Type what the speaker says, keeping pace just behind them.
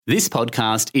This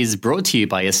podcast is brought to you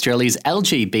by Australia's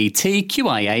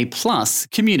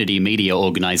LGBTQIA+ community media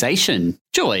organisation,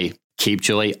 Joy. Keep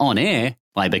Joy on air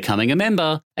by becoming a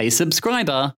member, a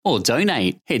subscriber, or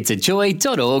donate. Head to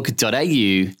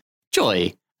joy.org.au.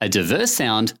 Joy, a diverse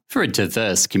sound for a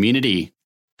diverse community.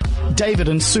 David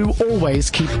and Sue always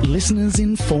keep listeners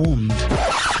informed.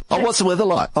 Oh, what's the weather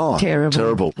like? Oh,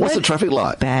 terrible. What's the traffic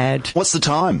like? Bad. What's the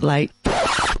time? Late.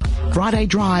 Friday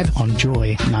Drive on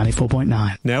Joy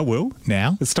 94.9. Now, Will.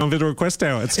 Now? It's time for the request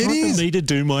hour. It's time for me to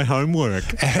do my homework.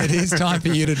 It is time for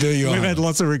you to do your We've had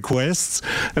lots of requests.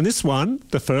 And this one,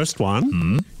 the first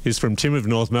one, is from Tim of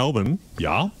North Melbourne.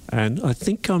 Yeah. And I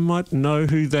think I might know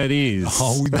who that is.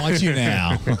 Oh, we might you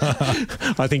now.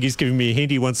 I think he's giving me a hint.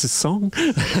 He wants a song.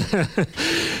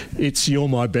 It's You're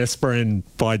My Best Friend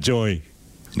by Joy.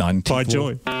 94. By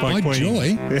Joy. By Queen.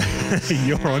 Joy?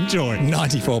 You're on Joy.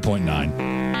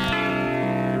 94.9.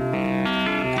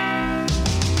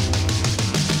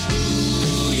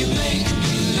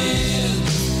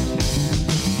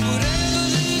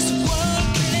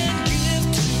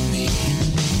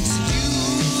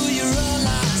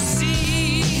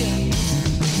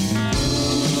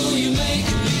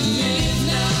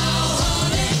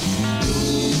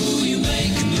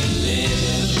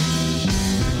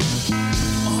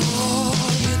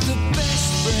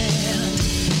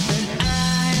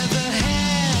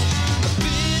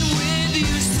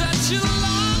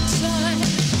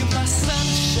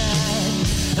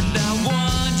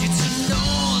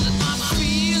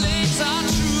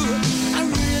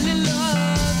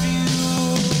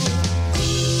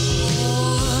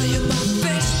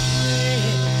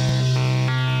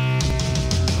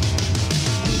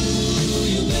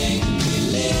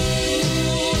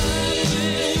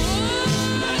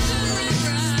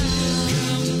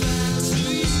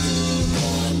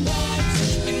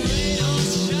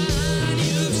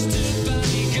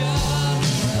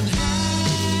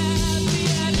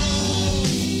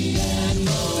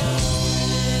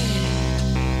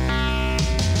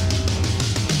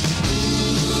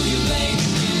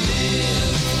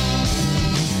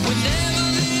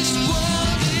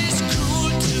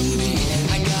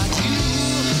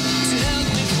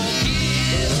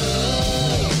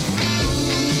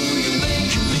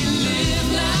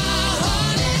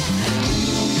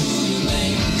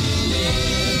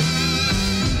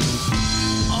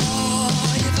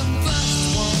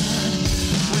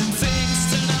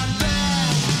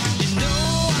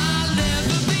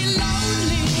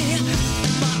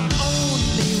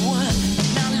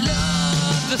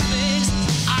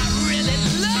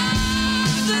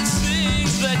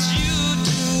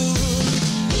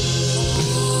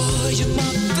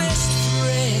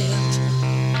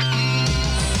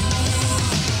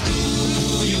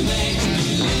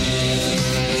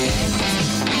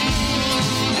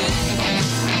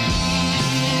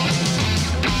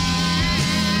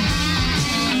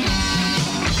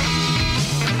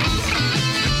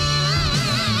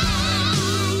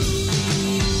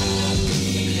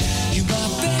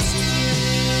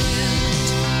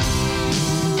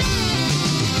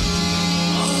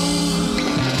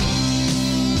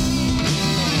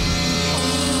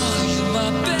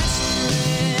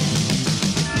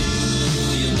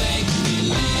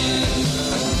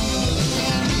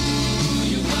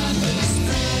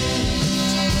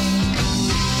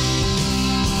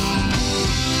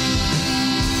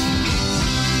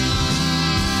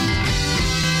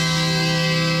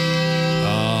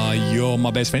 My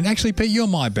best friend. Actually, Pete, you're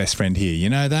my best friend here. You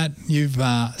know that? You've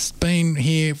been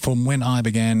here from when I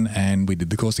began and we did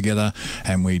the course together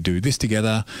and we do this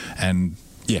together and,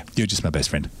 yeah, you're just my best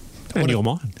friend. And you're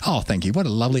mine. Oh, thank you. What a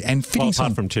lovely and fitting song.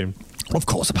 Apart from Tim. Of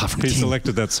course, apart from Tim. He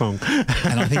selected that song.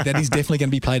 And I think that is definitely going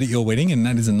to be played at your wedding and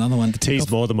that is another one to tick He's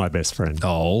off. more than my best friend.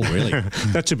 Oh, really?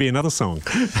 That should be another song.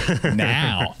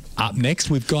 Now, up next,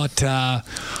 we've got...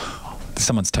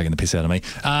 someone's taking the piss out of me.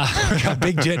 A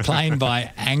Big Jet Plane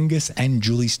by Angus and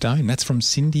Julie Stone. That's from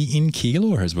Cindy in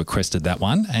Keilor has requested that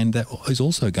one, and that is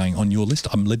also going on your list,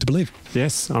 I'm led to believe.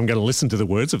 Yes, I'm going to listen to the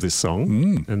words of this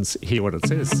song and hear what it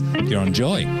says. You're on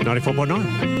Joy.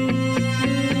 94.9.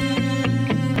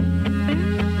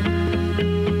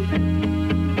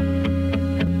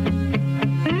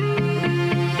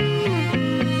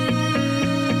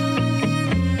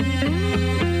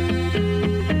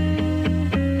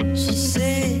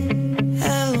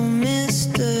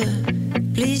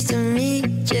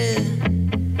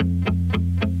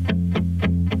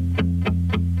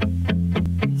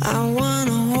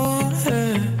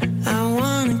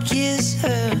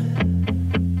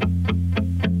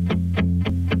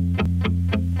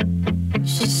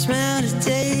 She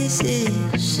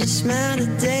smelled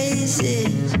of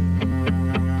daisies.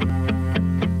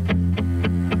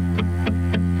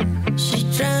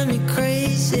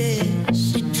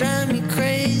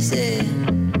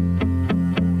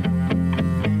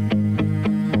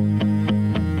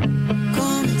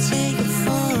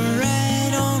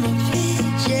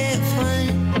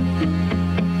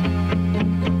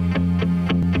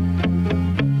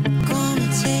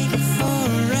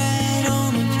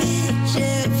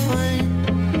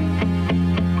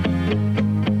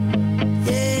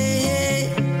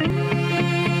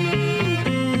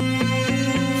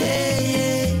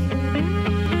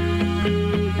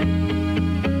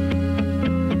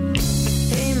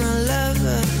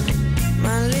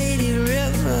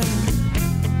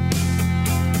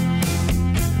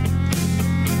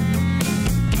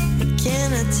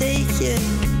 I take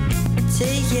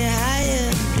you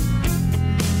higher.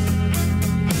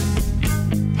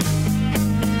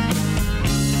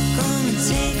 Gonna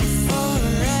take you for a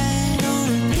ride on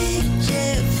a big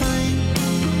jet plane.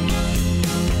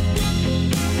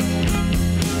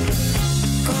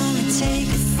 Gonna take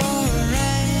you for a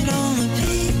ride on a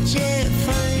big jet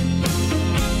plane.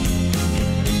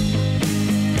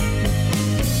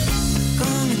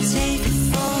 Gonna take you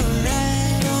for a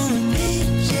ride on a big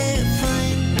jet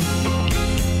plane.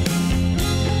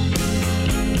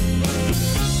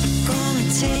 Gonna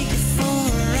take you for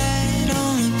a ride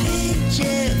on a big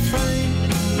jet plane.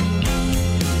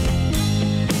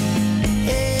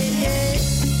 Yeah, yeah.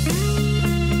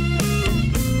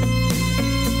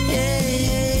 Yeah,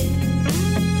 yeah.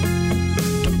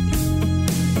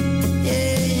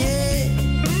 Yeah, yeah.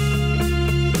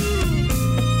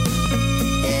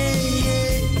 Yeah,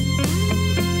 yeah.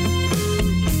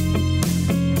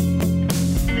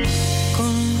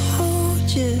 Gonna hold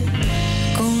you,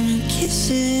 gonna kiss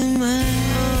you in my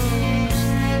arms.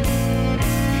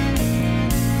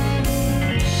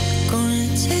 Gonna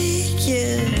take you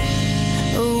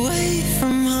away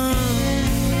from home.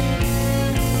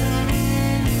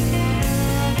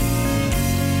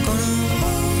 Gonna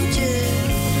hold you,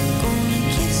 gonna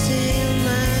kiss you in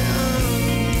my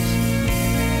arms.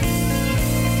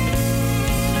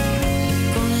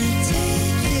 Gonna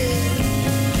take you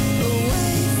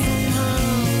away from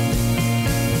home.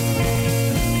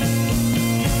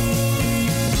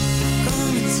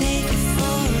 Gonna take you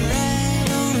for a ride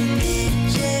on a big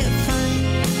jet plane.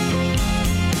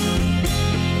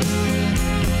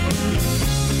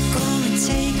 Gonna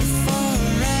take you for a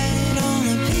ride on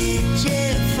a big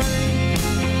jet plane.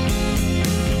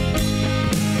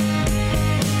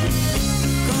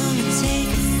 Gonna take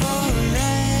you for a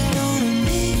ride on a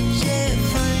big jet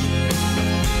plane.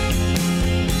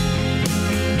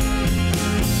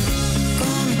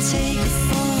 Gonna take you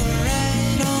for a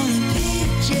ride on a big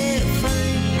jet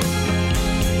plane.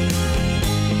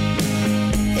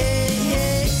 Yeah,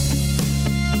 yeah.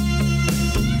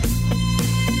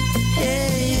 Yeah,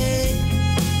 yeah.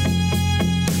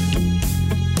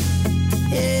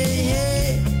 Yeah,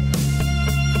 yeah.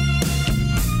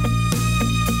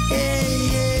 Yeah,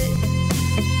 yeah.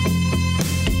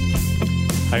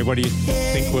 Hey, what do you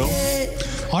think, Will?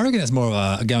 I reckon that's more of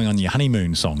a going on your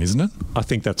honeymoon song, isn't it? I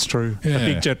think that's true. Yeah. A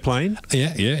big jet plane.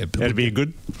 Yeah, yeah. That'd be a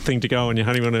good thing to go on your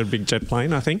honeymoon on a big jet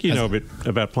plane. I think you know a bit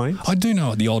about planes. I do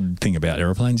know the odd thing about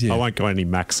aeroplanes, yeah. I won't go any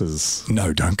Maxes.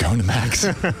 No, don't go into Max.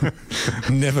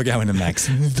 Never go into Max.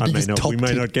 We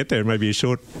may not get there. It may be a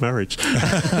short marriage.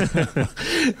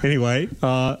 Anyway,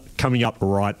 coming up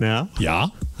right now. Yeah.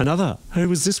 Another. Who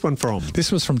was this one from?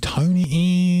 This was from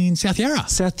Tony in South Yarra.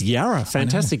 South Yarra.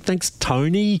 Fantastic. Thanks,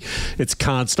 Tony. It's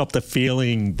Can't Stop the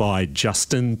Feeling by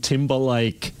Justin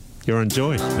Timberlake. You're on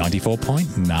Joy.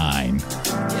 94.9.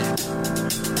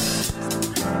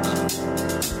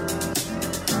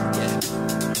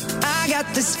 I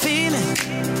got this feeling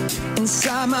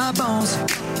inside my bones.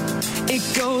 It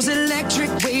goes electric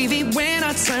wavy when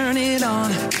I turn it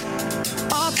on.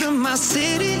 Off from my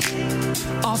city,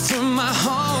 off from my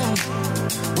home.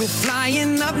 We're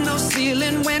flying up no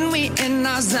ceiling when we in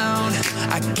our zone.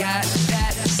 I got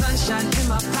that sunshine in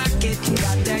my pocket,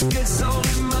 got that good soul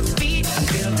in my feet. I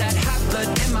feel that hot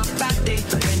blood in my body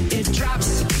when it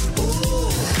drops. Ooh,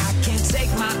 I can't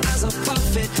take my eyes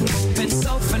off it, moving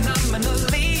so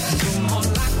phenomenally. You're more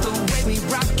like the way we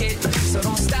rock it, so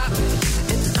don't stop.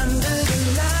 And under the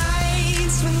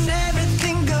lights when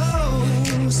everything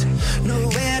goes,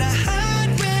 nowhere to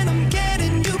hide when I'm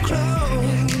getting you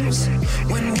close.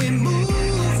 When we move,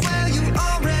 well, you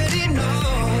already know.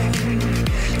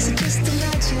 So just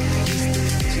imagine.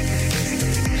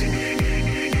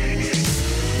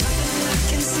 Nothing I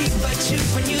can see but you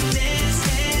when you dance,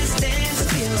 dance, dance.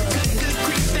 Feel good, good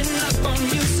creeping up on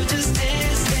you. So just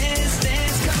dance, dance,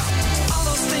 dance. Come on. All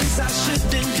those things I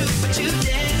shouldn't do, but you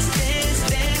dance, dance,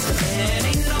 dance. And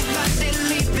ain't nobody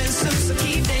leaving soon, so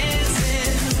keep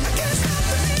dancing. I can't stop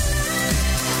the feeling.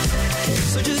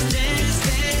 So just dance,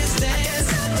 dance, dance.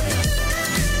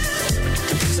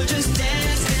 So just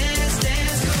dance, dance,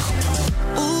 dance.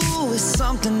 Come on. Ooh, it's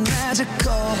something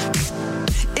magical.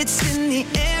 It's in the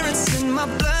air, it's in my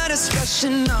blood, it's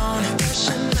rushing on.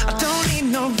 I don't need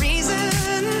no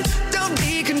reason, don't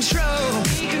need control.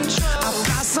 I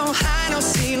fly so high, no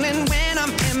ceiling when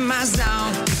I'm in my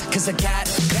zone. Cause I got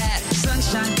that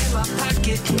sunshine in my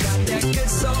pocket, got that good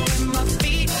soul in my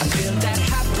feet. I feel that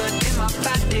hot blood in my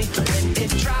body when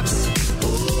it drops.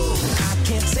 Ooh, I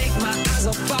can't take my eyes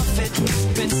off it,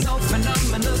 moving so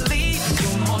phenomenally.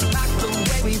 You're more like the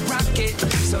way we rock it,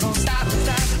 so don't stop,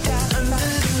 stop,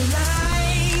 stop.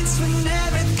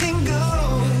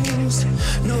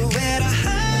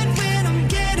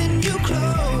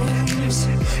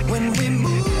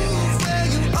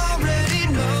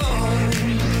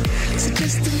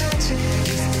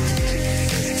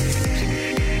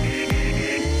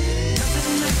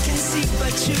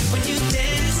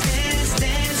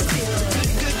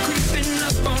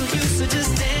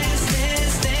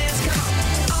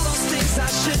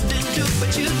 shouldn't do,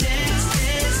 but you dance,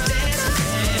 dance, dance.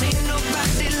 And ain't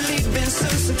nobody leaving,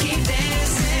 so keep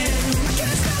dancing.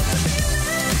 Can't stop the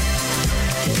feeling.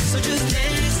 So just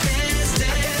dance, dance,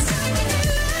 dance.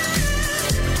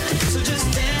 So just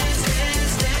dance,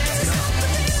 dance, dance.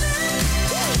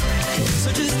 So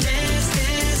just dance,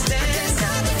 dance, dance. Can't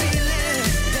stop the feeling.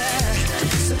 Yeah.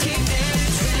 So keep dancing.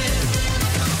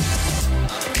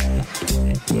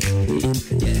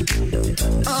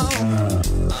 Oh,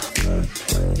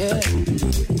 yeah,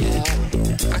 yeah.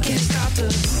 I can't stop the.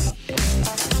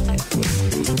 I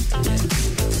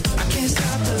can't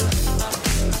stop the.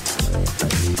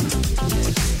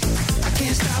 I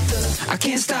can't stop the. I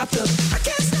can't stop the. I can't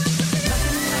stop the.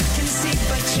 Nothing I can see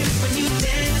but you when you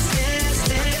dance, dance,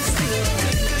 dance. Feel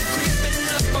good, good creeping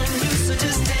up on you, so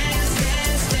just dance,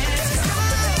 dance, dance.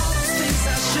 All those things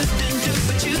I shouldn't do,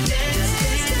 but you dance,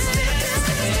 dance, dance.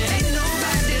 Ain't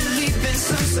nobody leaving,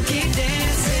 so keep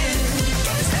dancing.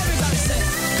 Everybody say.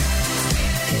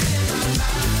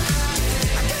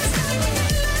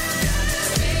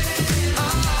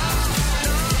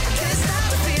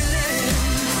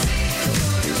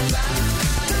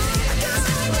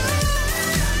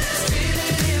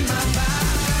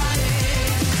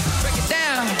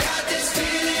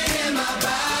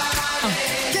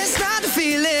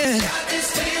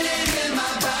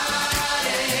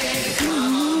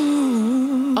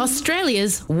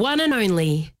 Australia's one and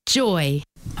only Joy.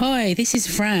 Hi, this is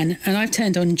Fran, and I've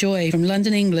turned on Joy from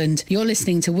London, England. You're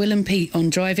listening to Will and Pete on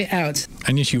Drive It Out.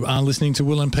 And yes, you are listening to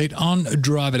Will and Pete on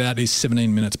Drive It Out. It's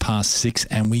 17 minutes past 6,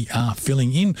 and we are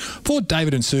filling in for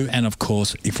David and Sue. And, of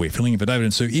course, if we're filling in for David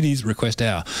and Sue, it is Request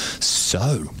Hour.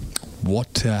 So,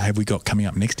 what have we got coming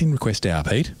up next in Request Hour,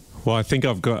 Pete? Well, I think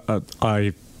I've got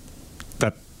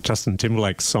that Justin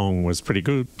Timberlake song was pretty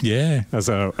good. Yeah, as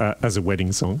a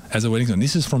wedding song. As a wedding song.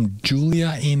 This is from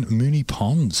Julia in Moonee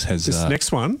Ponds. This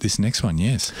next one,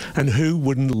 yes. And who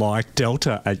wouldn't like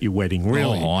Delta at your wedding?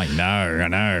 Really? Oh, I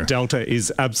know. Delta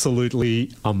is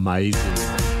absolutely amazing,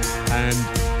 and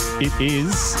it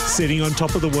is sitting on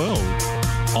top of the world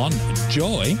on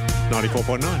Joy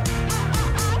 94.9.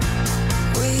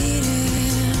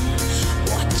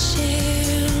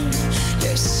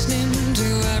 Listening to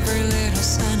every little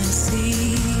sign I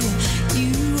see.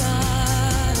 You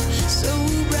are so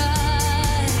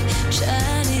bright,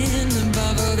 shining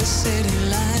above all the city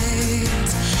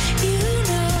lights. You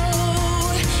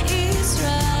know it's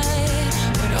right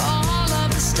when all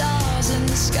of the stars in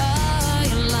the sky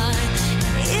align.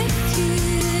 If you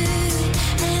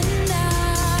and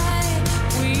I,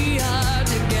 we are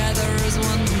together as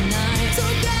one tonight. So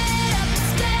get up,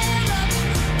 stand up,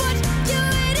 what you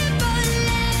waiting for?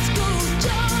 Let's go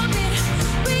jump it.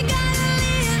 We gotta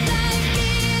live like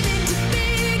giving to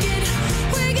begin.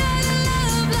 We gotta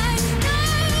love like no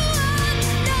one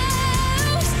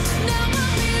knows.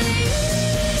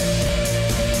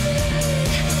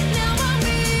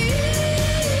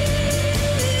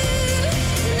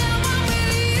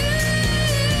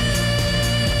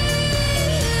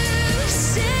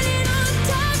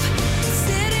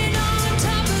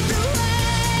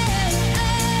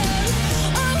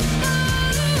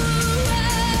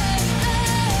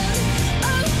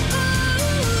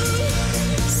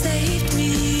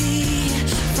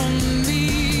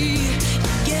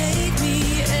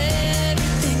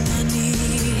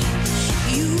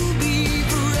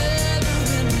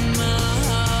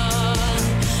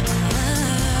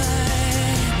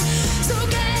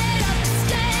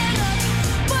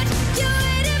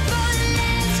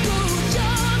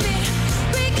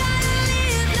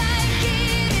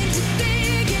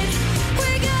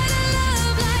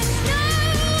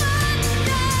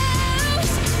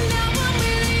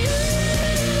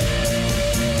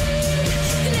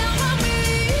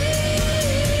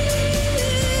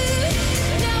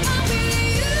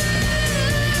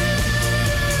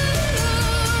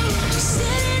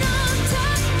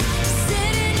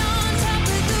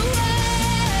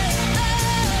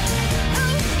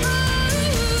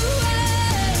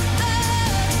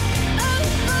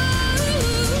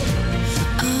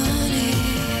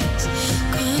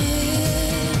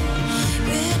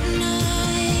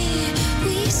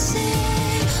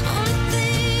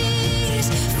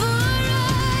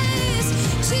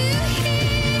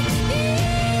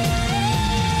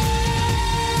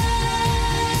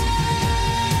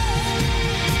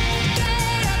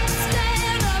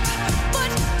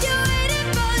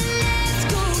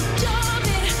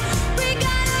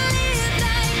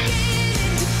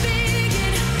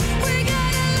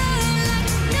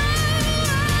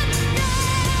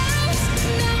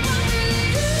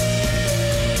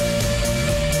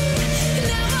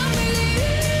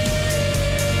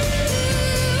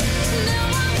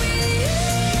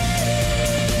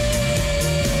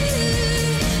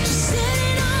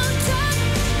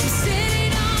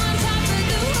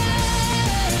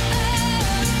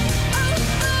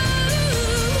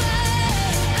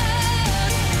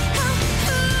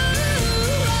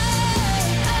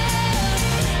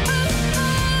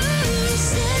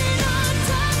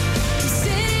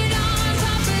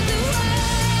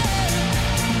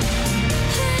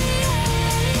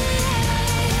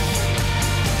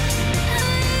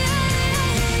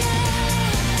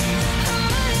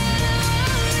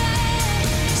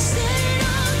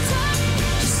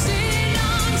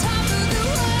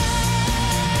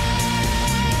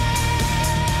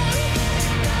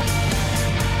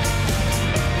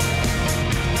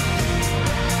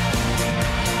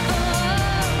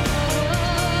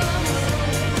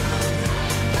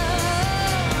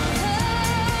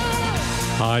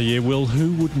 Yeah, Will,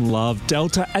 who wouldn't love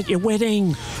Delta at your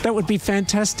wedding? That would be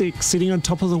fantastic, sitting on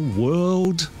top of the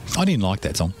world. I didn't like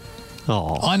that song.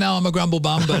 Oh, I know I'm a grumble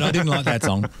bum, but I didn't like that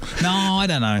song. No, I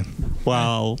don't know.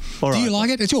 well, all right. Do you like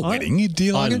it? It's your wedding. Do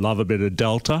you like I it? love a bit of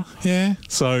Delta. Yeah.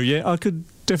 So, yeah, I could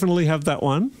definitely have that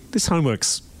one. This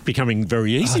homework's becoming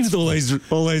very easy with all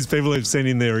these people who've sent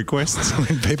in their requests.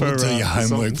 When people do your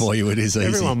homework songs. for you, it is easy.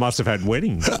 Everyone must have had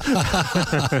weddings. What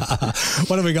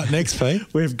have we got next, Pete?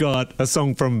 We've got a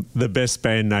song from the best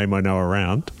band name I know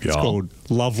around. It's called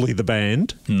Lovely the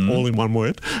Band, all in one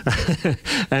word.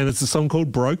 And it's a song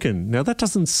called Broken. Now, that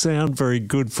doesn't sound very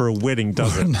good for a wedding,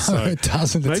 does it? No, it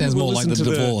doesn't. It sounds more like the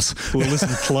divorce. We'll listen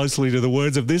closely to the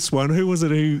words of this one. Who was it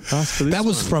who asked for this That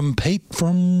was one? from Pete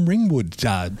from Ringwood.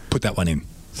 Put that one in.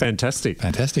 Fantastic.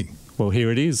 Well, here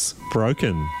it is.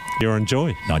 Broken. You're on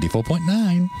Joy.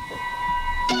 94.9.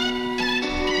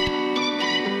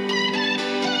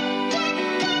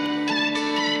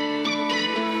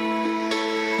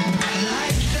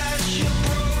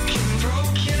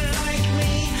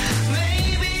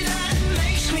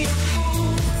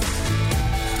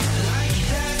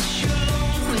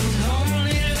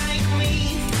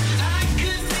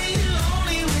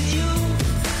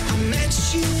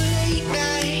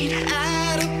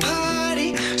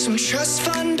 Trust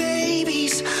fund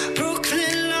babies,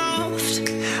 Brooklyn loft,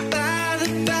 by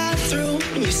the bathroom.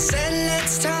 You said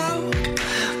let's talk,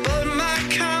 but my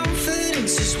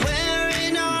confidence is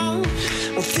wearing off.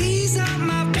 Well, these are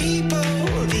my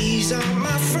people, these are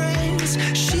my friends.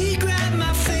 She grabbed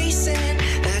my face and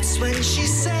that's when she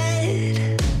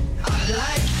said, I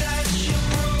like that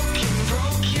you're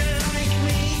broken like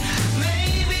me.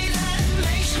 Maybe that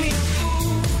makes me a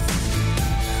fool.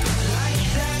 I like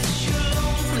that you're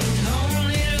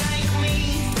lonely like me.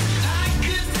 I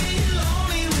could be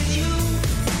lonely with you.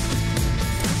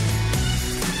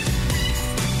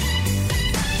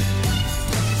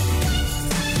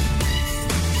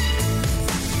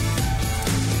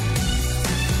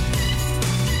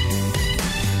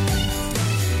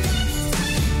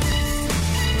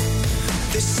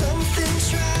 There's something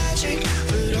tragic,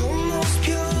 but almost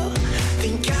pure.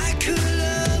 Think I could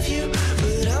love you,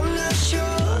 but I'm not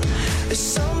sure. There's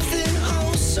something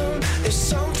wholesome, there's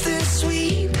something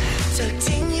sweet tucked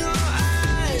in your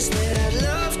eyes that I'd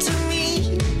love to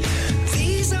meet.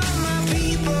 These are my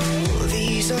people,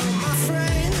 these are my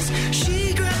friends.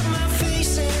 She grabbed my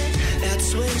face and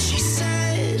that's when she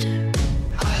said,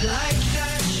 I like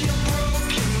that you're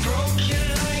broken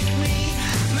like me.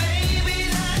 Maybe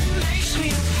that makes me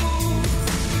a fool.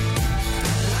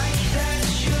 I like that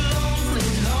you're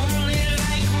lonely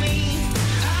like me.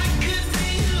 I could be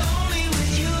lonely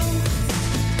with you.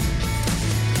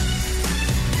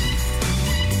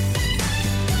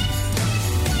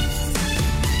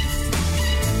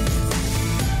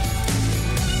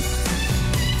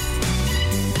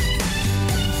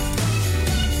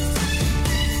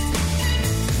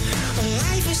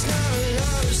 Life is not a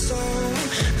love song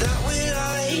that we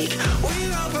like.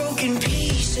 We're all broken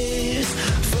pieces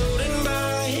floating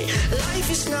by. Life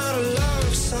is not a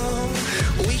love song.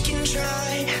 We can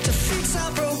try to fix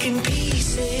our broken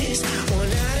pieces one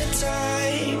at a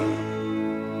time.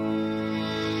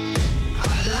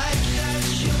 I like that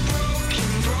you're broken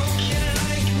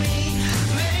like me.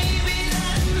 Maybe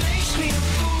that makes me a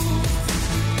fool.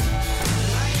 I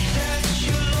like that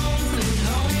you're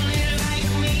lonely like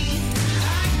me.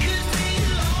 I could be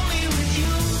lonely with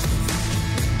you.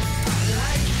 I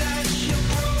like that you're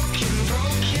broken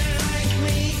like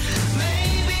me.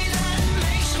 Maybe that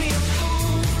makes me a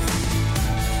fool.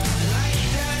 I like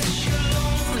that you're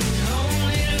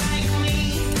lonely like me.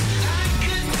 I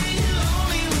could be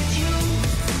lonely with you.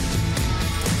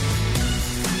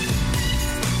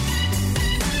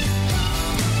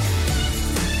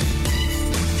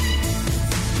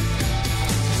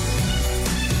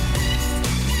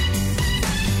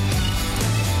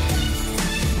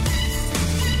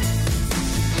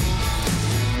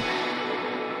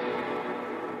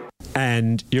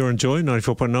 And you're on Joy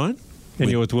 94.9. And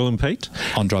you're with Will and Pete.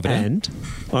 On Drive It Down. And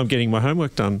I'm getting my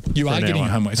homework done. You for are an getting hour.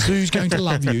 homework. Sue's going to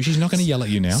love you. She's not going to yell at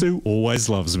you now. Sue always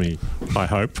loves me, I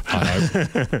hope.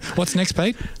 What's next,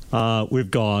 Pete?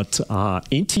 We've got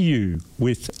Into You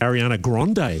with Ariana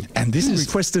Grande. And this Who is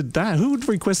requested that? Who would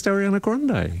request Ariana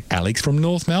Grande? Alex from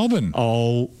North Melbourne.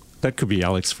 Oh, that could be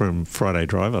Alex from Friday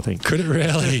Drive, I think. Could it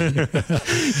really?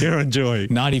 You're on Joy.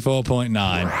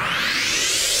 94.9.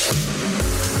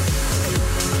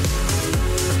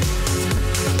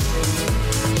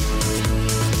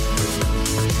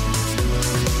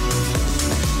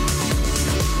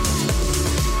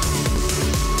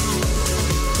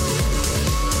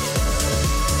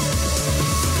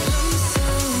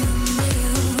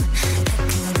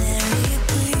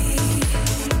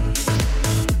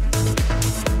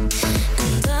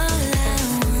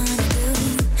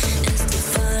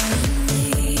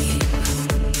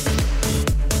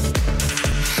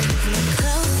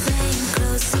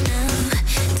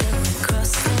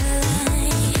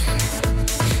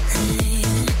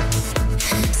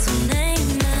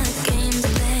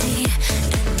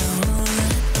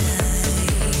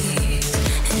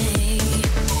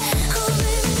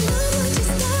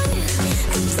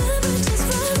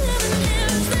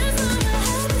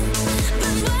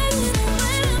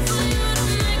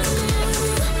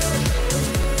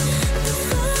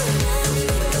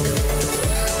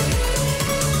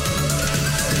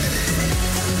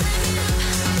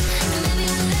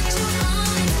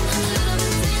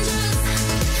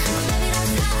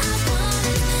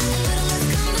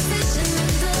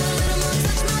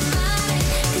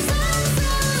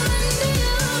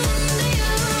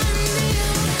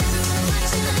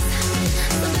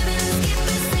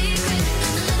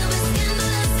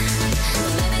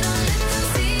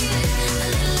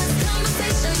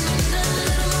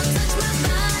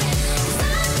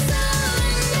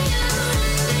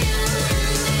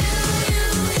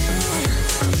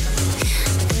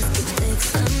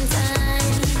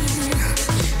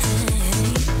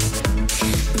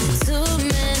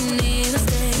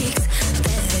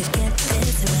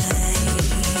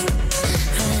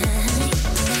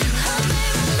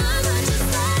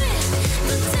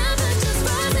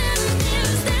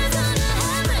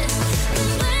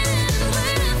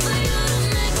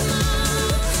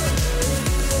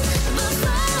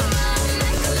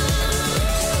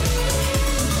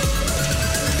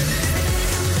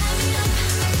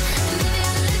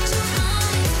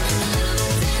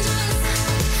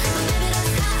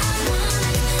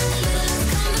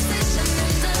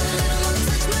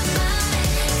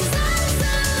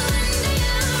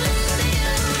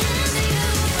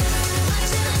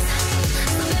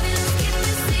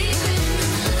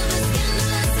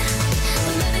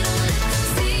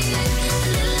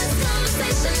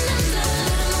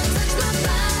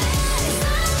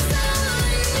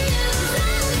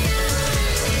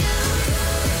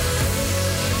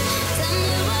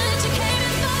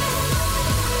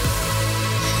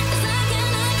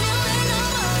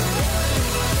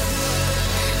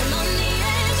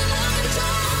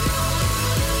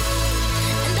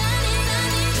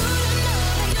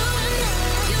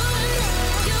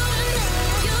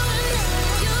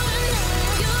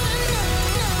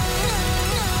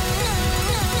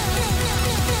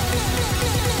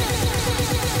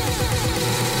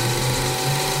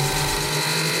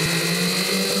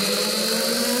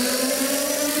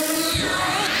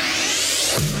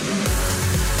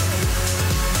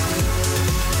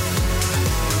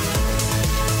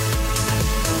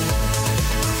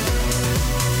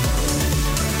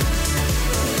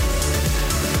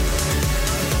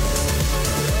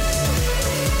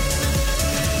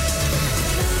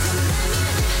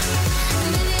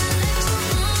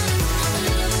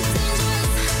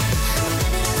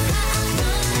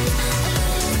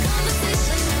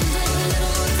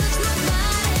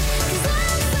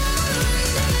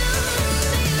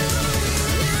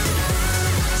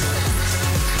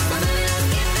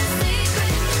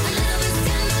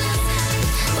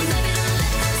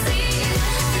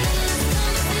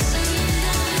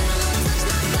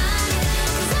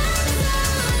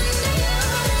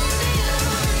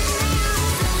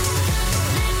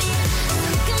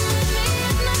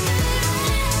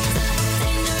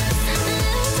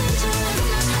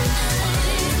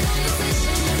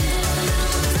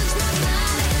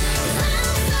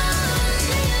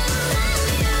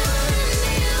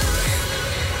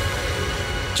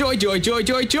 Joy, joy, joy,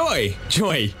 joy, joy.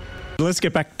 Joy. Let's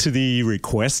get back to the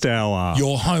request hour.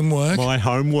 Your homework. My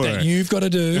homework. That you've got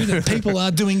to do, that people are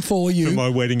doing for you. For my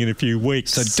wedding in a few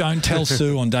weeks. So don't tell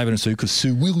Sue on David and Sue, because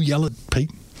Sue will yell at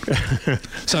Pete.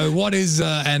 So what is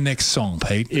our next song,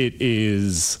 Pete? It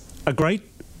is a great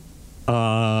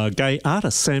gay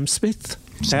artist, Sam Smith.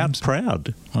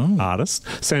 Proud artist,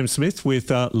 Sam Smith, with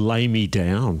Lay Me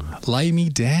Down. Lay Me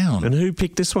Down. And who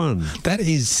picked this one? That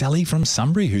is Sally from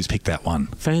Sunbury who's picked that one.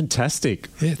 Fantastic.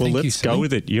 Yeah, well, let's go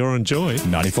with it. You're on Joy.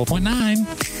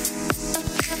 94.9.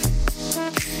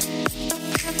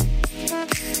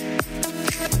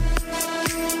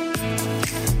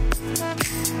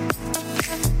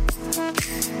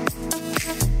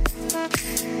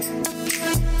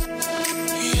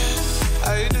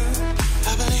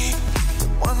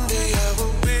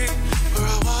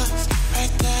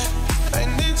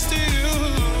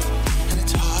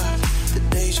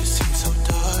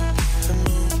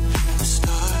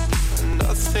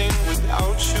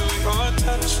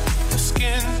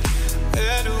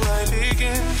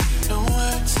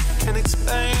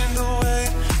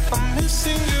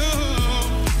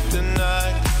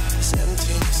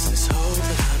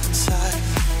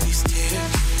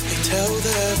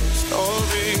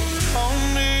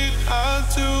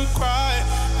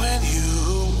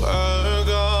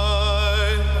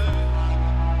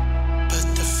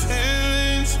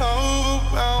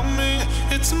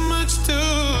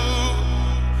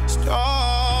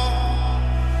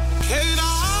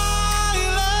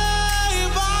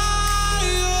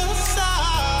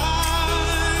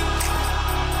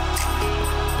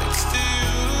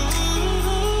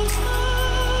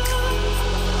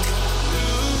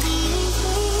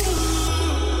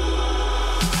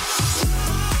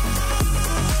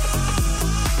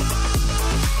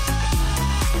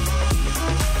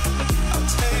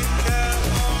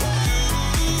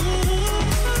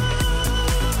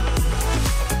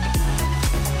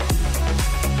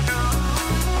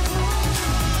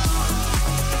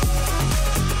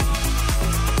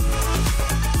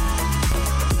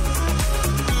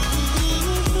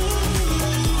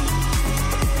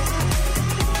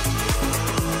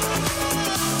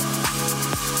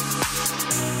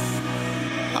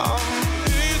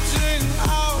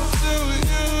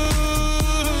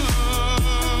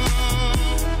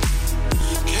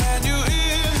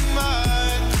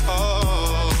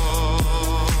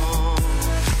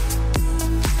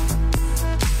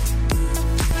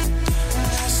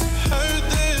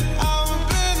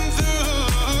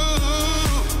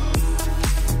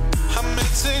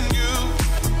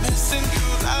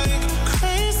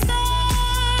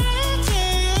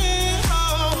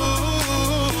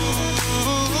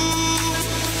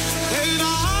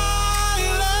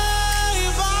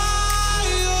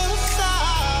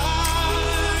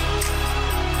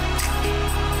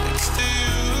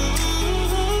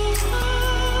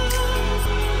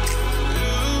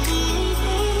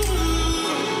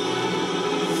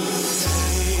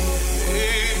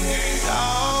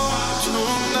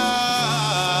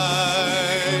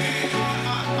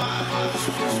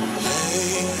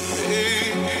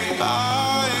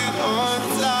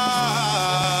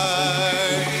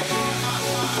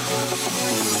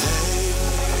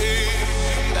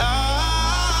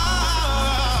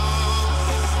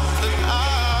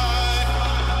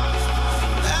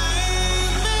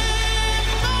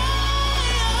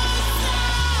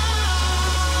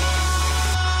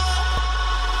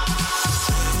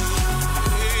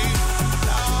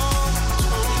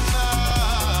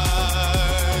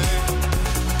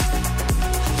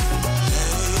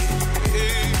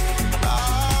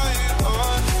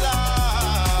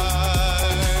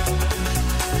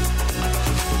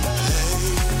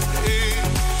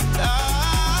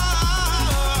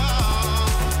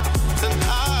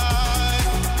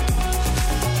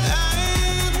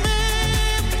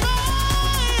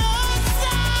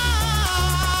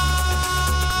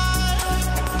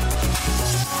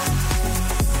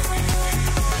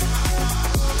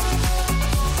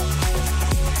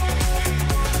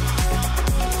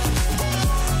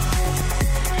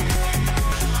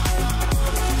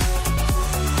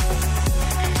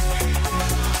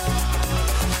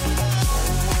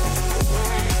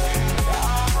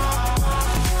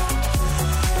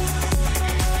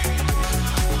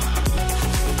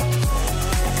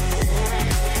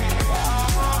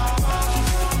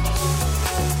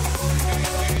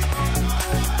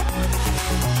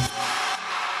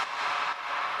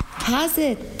 How's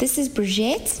it? This is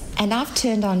Brigitte, and I've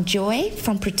turned on Joy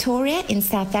from Pretoria in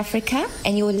South Africa,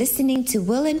 and you're listening to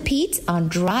Will and Pete on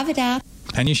Drive It Out.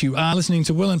 And yes, you are listening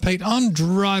to Will and Pete on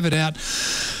Drive It Out.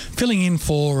 filling in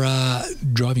for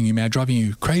Driving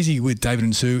You Crazy with David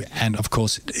and Sue, and of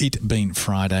course, it being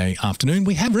Friday afternoon,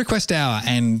 we have Request Hour,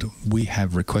 and we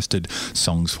have requested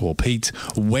songs for Pete's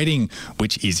wedding,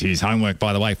 which is his homework,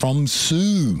 by the way, from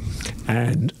Sue.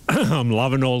 And I'm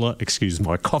loving all the, excuse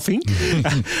my coughing,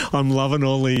 I'm loving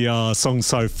all the songs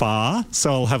so far,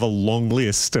 so I'll have a long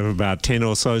list of about 10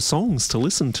 or so songs to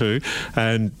listen to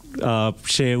and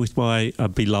share with my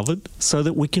beloved so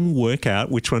that we can work out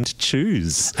which one to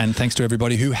choose. And thanks to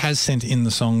everybody who has sent in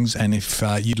the songs, and if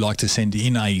you'd like to send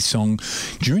in a song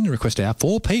during the request hour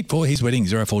for Pete for his wedding,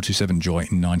 0427 Joy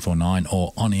 949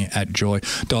 or on air at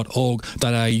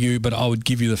joy.org.au. But I would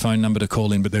give you the phone number to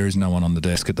call in, but there is no one on the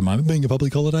desk at the moment. Being a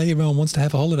public holiday, everyone wants to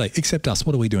have a holiday except us.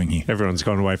 What are we doing here? Everyone's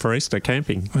gone away for Easter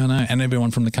camping. Well, no, and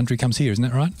everyone from the country comes here, isn't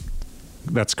that right?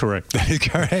 That's correct. That is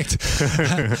correct.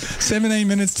 17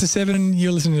 minutes to 7.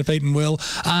 You're listening to Pete and Will.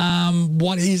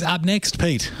 What is up next,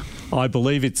 Pete? I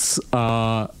believe it's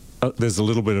there's a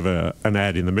little bit of an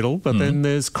ad in the middle, but then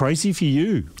there's Crazy For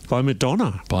You by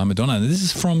Madonna. This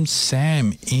is from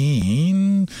Sam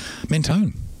in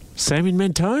Mentone. Sam in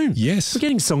Mentone? Yes. We're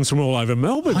getting songs from all over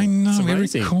Melbourne. I know, every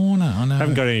corner. I know.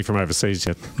 Haven't got any from overseas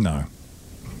yet. No.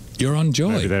 You're on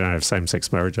Joy. Maybe they don't have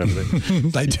same-sex marriage over there.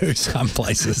 They do some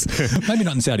places. Maybe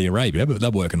not in Saudi Arabia, but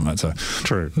they're working on it. So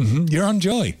true. You're on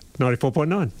Joy.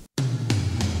 94.9.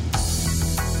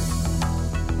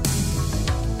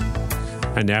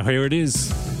 And now here it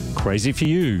is, Crazy For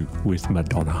You with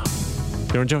Madonna.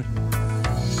 You're on Joy.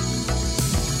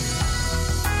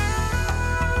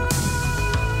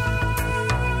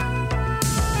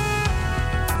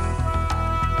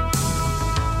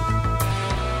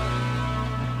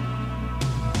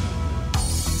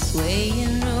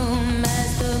 Swaying room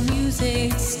as the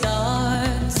music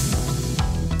starts,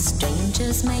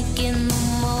 strangers making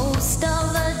the most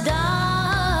of the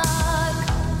dark.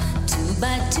 2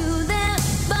 by 2 their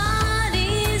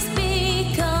bodies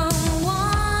become one.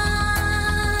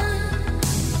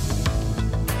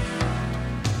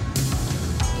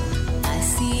 I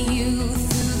see you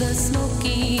through the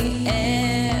smoky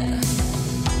air.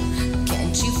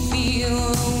 Can't you feel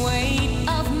the weight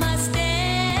of my stare?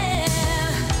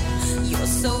 You're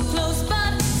so close,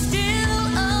 but still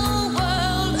a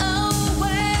world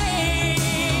away.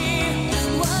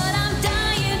 What I'm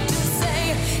dying to say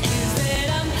is that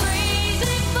I'm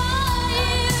crazy for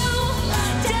you.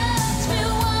 Touch me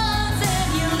once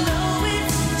and you know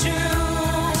it's true.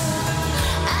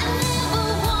 I never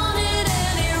wanted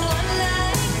anyone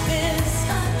like this.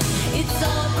 It's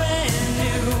all brand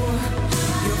new.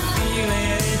 You feel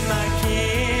it in my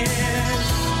kiss.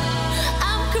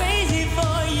 I'm crazy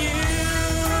for you.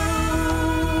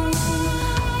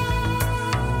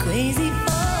 Crazy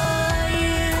for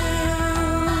you.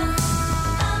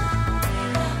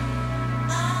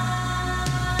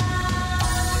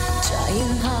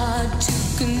 Trying hard to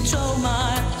control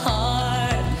my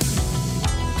heart.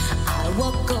 I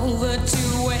walk over to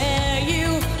where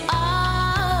you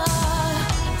are.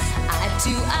 Eye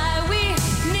to eye, we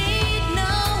need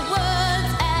no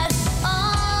words at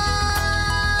all.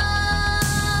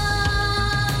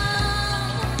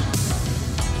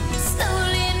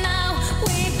 Slowly now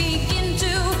we begin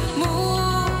to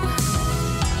move.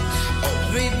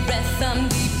 Every breath I'm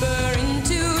deeper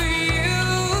into you.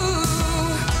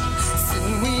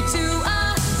 Soon we two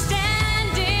are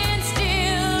standing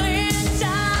still in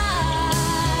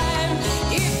time.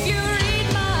 If you read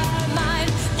my mind,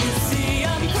 you see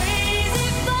I'm crazy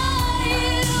for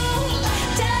you.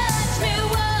 Touch me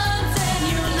once and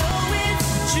you know it's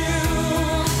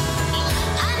true.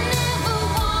 I never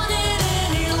wanted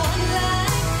anyone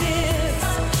like this.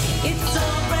 It's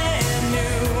all brand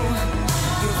new.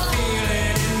 You feel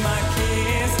it in my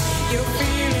kiss.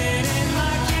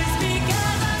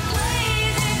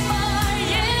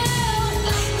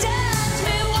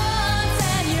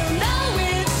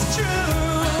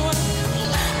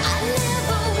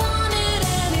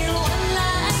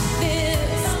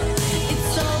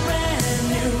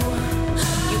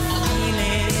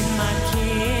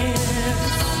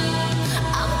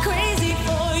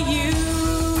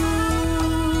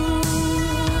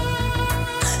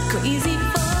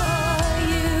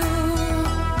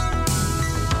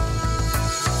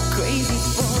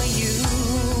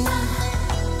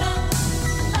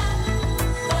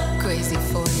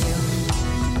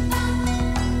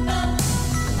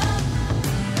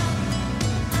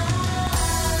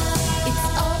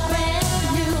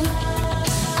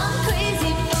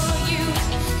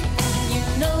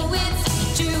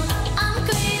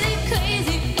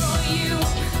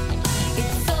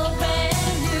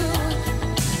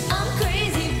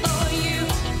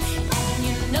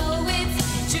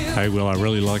 Hey, well, I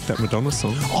really like that Madonna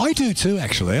song. I do too,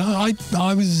 actually. I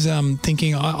was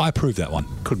thinking I approve that one.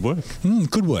 Could work.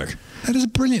 Could work. That is a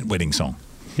brilliant wedding song.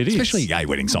 It is. Especially a gay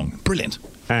wedding song. Brilliant.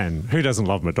 And who doesn't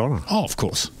love Madonna? Oh, of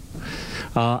course.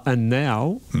 And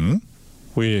now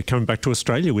we're coming back to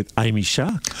Australia with Amy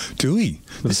Shark. Do we?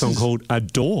 With a song called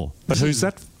Adore. But who's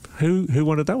that? Who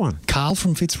wanted that one? Carl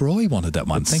from Fitzroy wanted that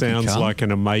one. Thank you, Sounds Carl. like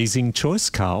an amazing choice,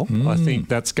 Carl. I think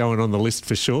that's going on the list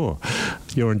for sure.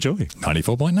 You're Enjoy.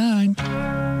 94.9.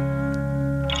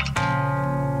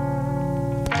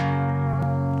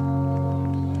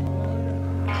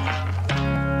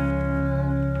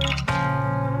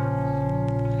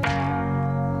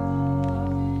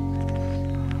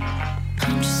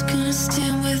 I'm just gonna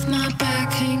stand with my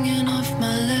back hanging off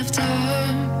my left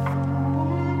arm.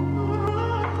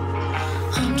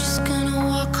 I'm just gonna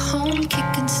walk home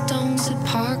kicking stones at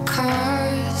parked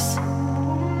cars.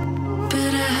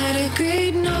 But I had a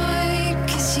great night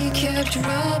 'cause you kept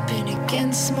rubbing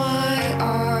against my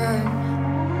arm.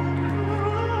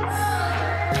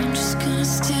 I'm just gonna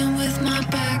stand with my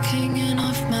back hanging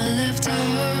off my left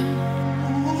arm.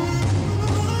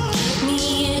 Give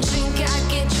me a drink, I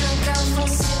get drunk, I won't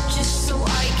sip just so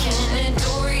I can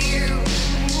adore you.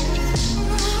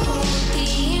 Want the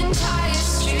entire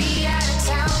street out of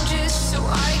town just so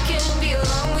I can be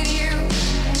alone with you.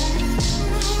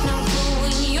 Now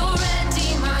when you're ready,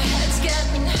 my head's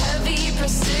getting heavy,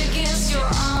 pressed against your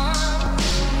arm.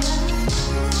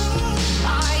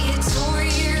 I adore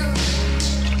you.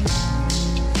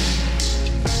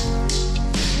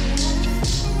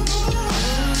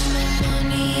 All of my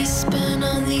money is spent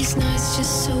on these nights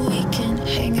just so we can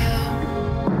hang out.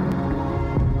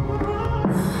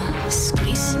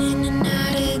 Squeezing in and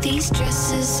out of these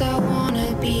dresses, I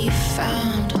wanna be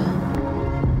found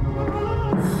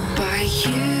by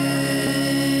you.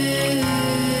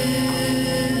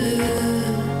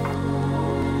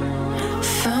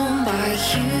 Found by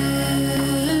you.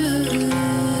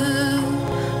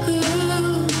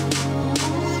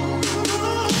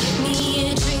 Give me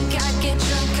a drink, I get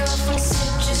drunk, I won't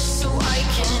sip just so I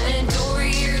can adore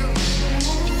you.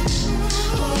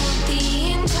 Want the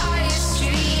entire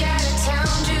street out of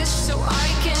town just so I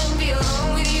can be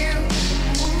alone with you.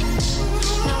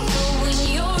 Now go when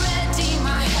you're ready,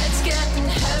 my head's getting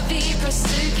heavy, pressed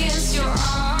against your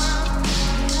arm.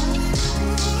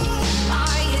 I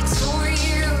adore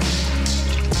you.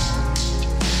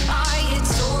 I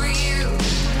adore you.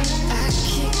 I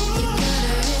kick the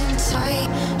gutter in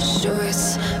tight shorts,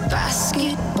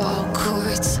 basketball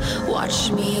courts. Watch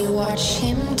me watch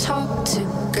him talk to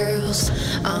girls.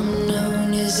 I'm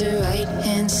known as a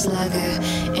right-hand slugger.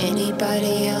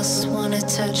 Anybody else wanna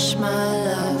touch my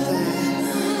lover?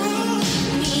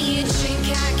 Me a drink,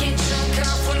 I get drunk, I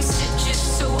won't sip just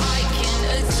so I can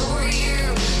adore you.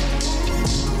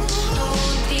 I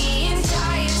want the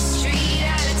entire street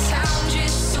out of town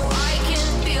just so I can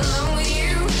be alone with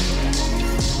you.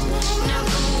 Now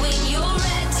go when you're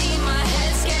ready, my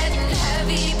head's getting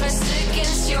heavy, pressed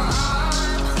against your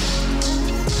arm.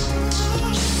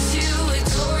 Just to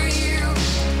adore you.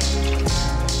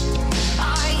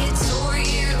 I adore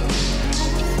you.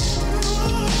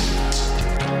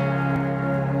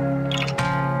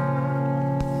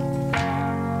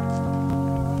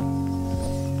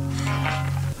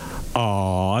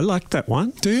 Oh, I like that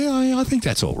one. Do you? I think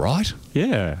that's all right.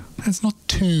 Yeah. That's not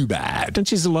too bad. And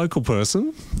she's a local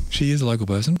person. She is a local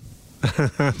person.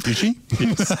 Is she?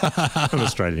 Yes. I'm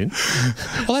Australian.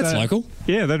 Well, that's local.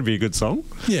 Yeah, that'd be a good song.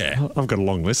 Yeah. I've got a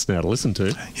long list now to listen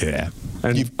to. Yeah.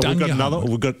 And You've done we've got your another. homework.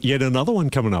 We've got yet another one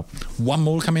coming up. One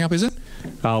more coming up, is it?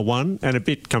 One and a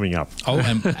bit coming up. Oh,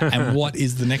 and what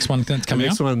is the next one that's coming The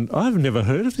next up? one, I've never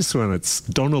heard of this one. It's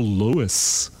Donna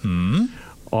Lewis.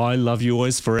 I Love You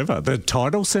Always Forever. The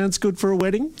title sounds good for a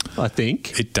wedding, I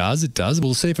think. It does, it does.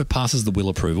 We'll see if it passes the will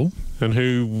approval. And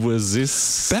who was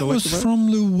this? That was selected by? from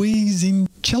Louise in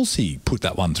Chelsea, put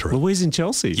that one through. Louise in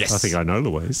Chelsea? Yes. I think I know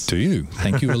Louise. Do you?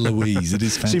 Thank you, Louise. It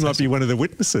is fantastic. She might be one of the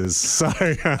witnesses. So,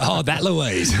 oh, that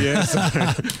Louise. yeah.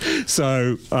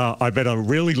 So I better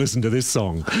really listen to this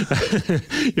song.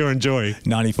 You enjoy.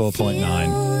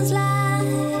 94.9.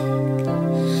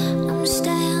 I'm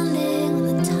standing on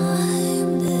the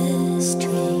timeless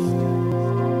street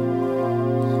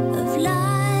of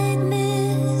light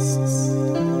mists,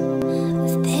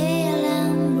 of pale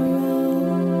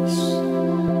ambrose.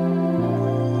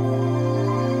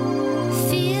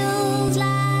 Feels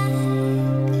like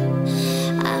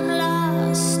I'm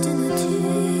lost in the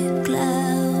deep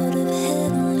cloud of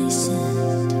heavenly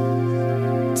scent.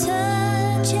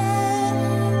 Touching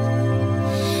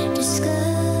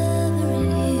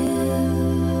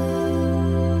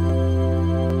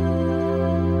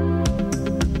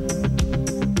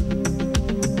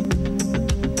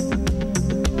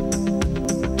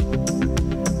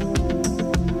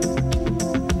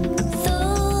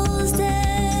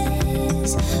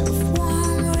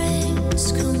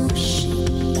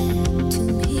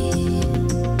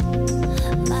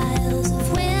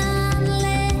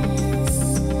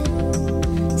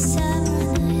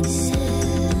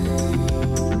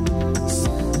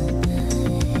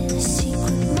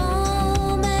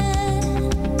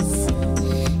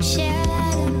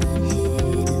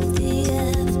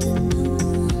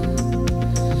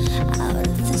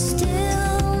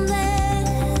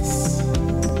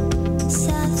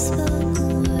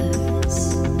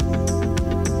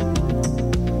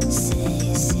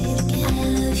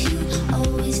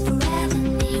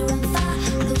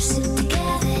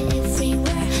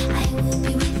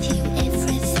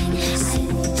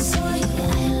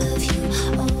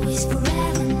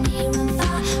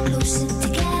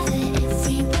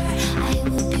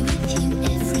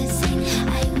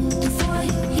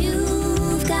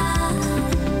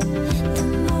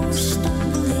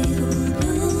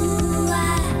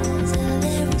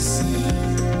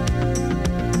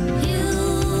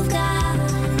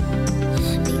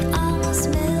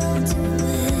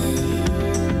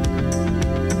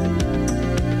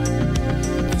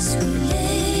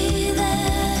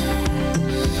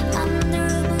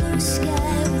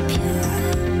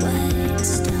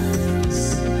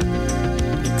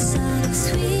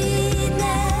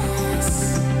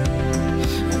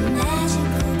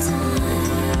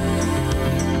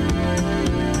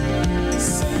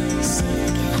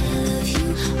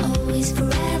always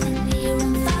forever near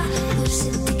and far,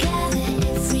 closer together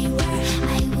everywhere.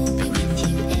 I will be with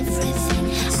you, everything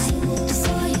I will do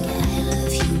for you. I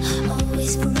love you,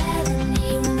 always forever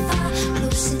near and far,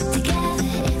 closer together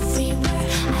everywhere.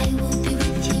 I will be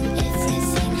with you,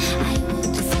 everything I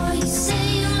will do for you. Say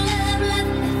you love, love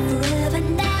me forever,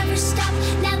 never stop,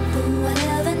 never,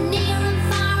 whatever, near and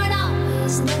far and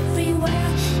always and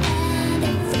everywhere and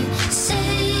every. Say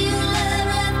you love,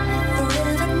 love me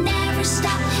forever, never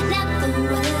stop, never,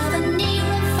 whatever, near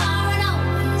and far and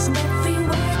always and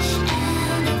everywhere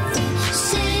and every.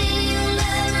 Say you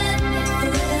love, love me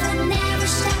forever, never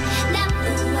stop,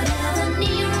 never, whatever,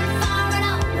 near and far and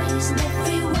always and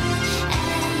everywhere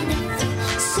and every.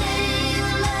 Say you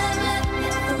love, love me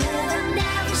forever,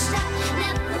 never stop,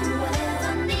 never,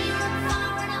 whatever, near and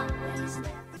far and always and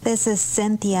every. This is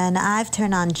Cynthia, and I've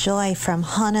turned on Joy from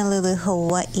Honolulu,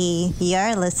 Hawaii.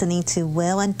 You're listening to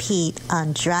Will and Pete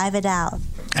on Drive It Out.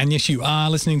 And yes, you are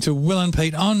listening to Will and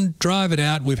Pete on Drive It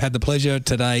Out. We've had the pleasure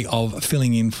today of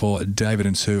filling in for David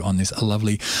and Sue on this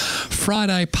lovely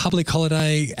Friday public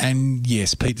holiday. And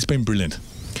yes, Pete, it's been brilliant.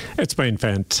 It's been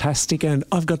fantastic, and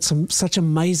I've got such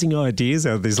amazing ideas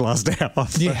out of this last hour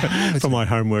for my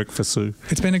homework for Sue.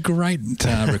 It's been a great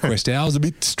request hour. I was a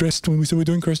bit stressed when we said we're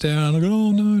doing request hour, and I go,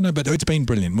 oh, no, but it's been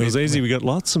brilliant. It was easy. We got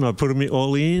lots, and I put them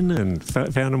all in and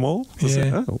found them all.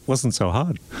 It wasn't so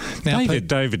hard. Now,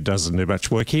 David doesn't do much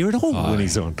work here at all when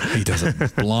he's on. He does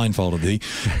it blindfolded.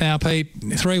 Now, Pete,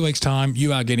 3 weeks' time,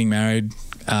 you are getting married.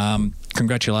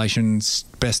 Congratulations.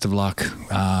 Best of luck.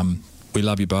 We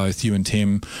love you both, you and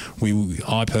Tim.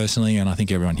 I personally, and I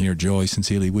think everyone here at Joy,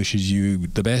 sincerely wishes you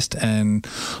the best and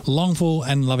longful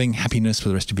and loving happiness for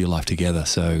the rest of your life together.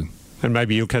 So, and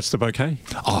maybe you'll catch the bouquet.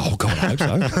 Oh, God, I hope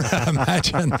so.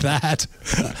 Imagine that.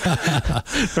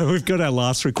 We've got our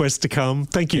last request to come.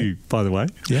 Thank you, by the way.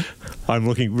 Yeah. I'm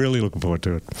really looking forward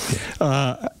to it.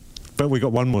 Yeah. But we've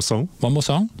got one more song. One more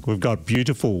song? We've got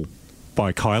Beautiful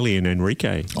by Kylie and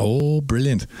Enrique. Oh,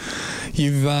 brilliant.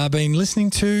 You've been listening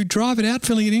to Drive It Out,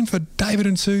 filling it in for David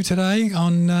and Sue today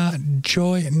on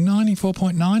Joy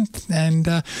 94.9.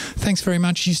 And thanks very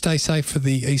much. You stay safe for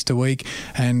the Easter week,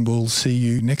 and we'll see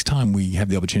you next time we have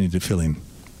the opportunity to fill in.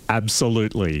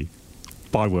 Absolutely.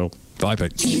 Bye, Will. Bye,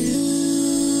 Pete. You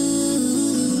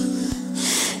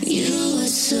are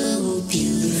so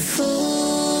beautiful.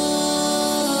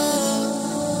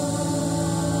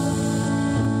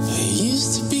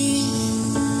 Used to be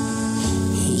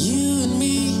you and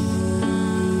me,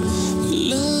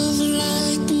 love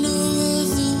like no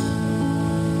other.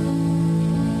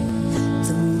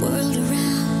 The world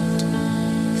around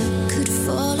could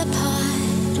fall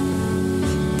apart,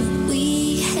 but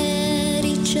we had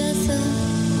each other.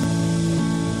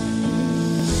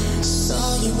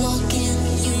 Saw you walking,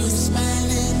 you were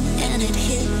smiling, and it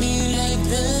hit me like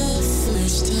the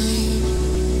first time.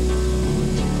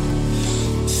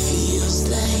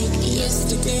 Like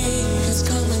yesterday has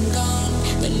come and gone,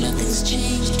 but nothing's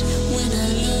changed when I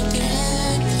look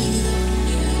at you.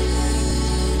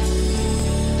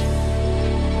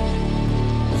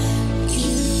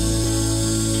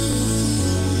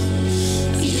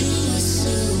 You are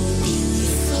so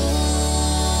beautiful.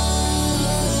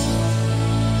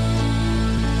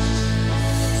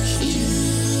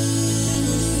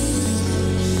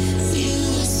 You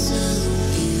are so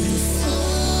beautiful.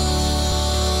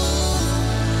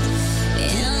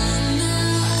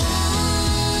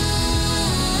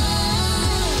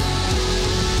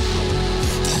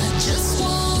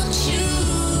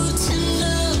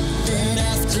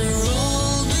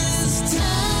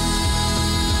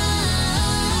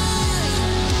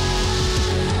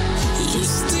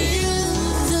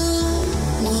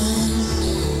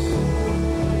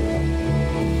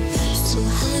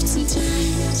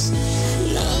 Sometimes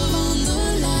love on the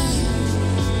line,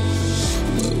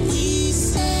 but we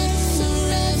said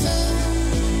forever,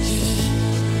 yeah.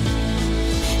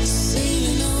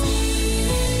 Sailing on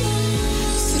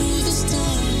through the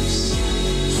storms,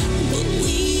 but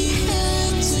we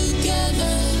held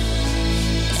together,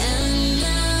 and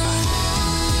now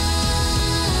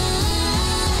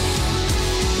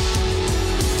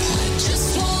I just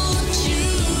want you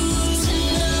to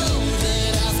know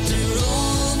that after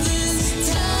all this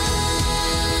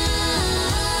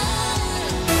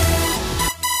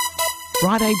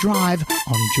Friday Drive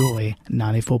on Joy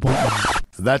 94.9.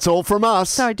 That's all from us.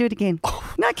 Sorry, do it again.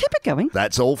 No, keep it going.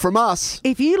 That's all from us.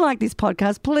 If you like this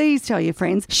podcast, please tell your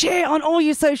friends. Share on all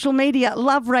your social media.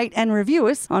 Love, rate and review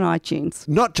us on iTunes.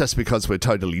 Not just because we're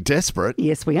totally desperate.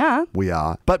 Yes, we are. We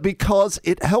are. But because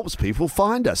it helps people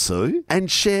find us, Sue, and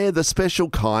share the special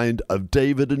kind of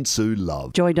David and Sue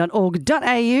love.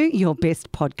 Joy.org.au, your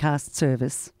best podcast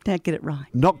service. Now get it right.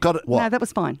 Not got it. What? No, that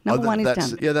was fine. Number one is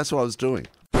done. Yeah, that's what I was doing.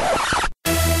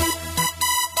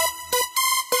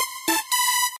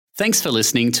 Thanks for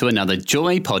listening to another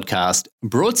Joy podcast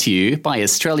brought to you by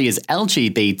Australia's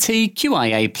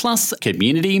LGBTQIA+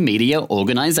 community media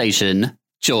organisation,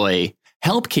 Joy.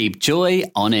 Help keep Joy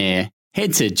on air.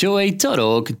 Head to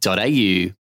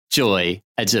joy.org.au. Joy,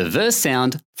 a diverse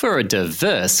sound for a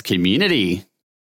diverse community.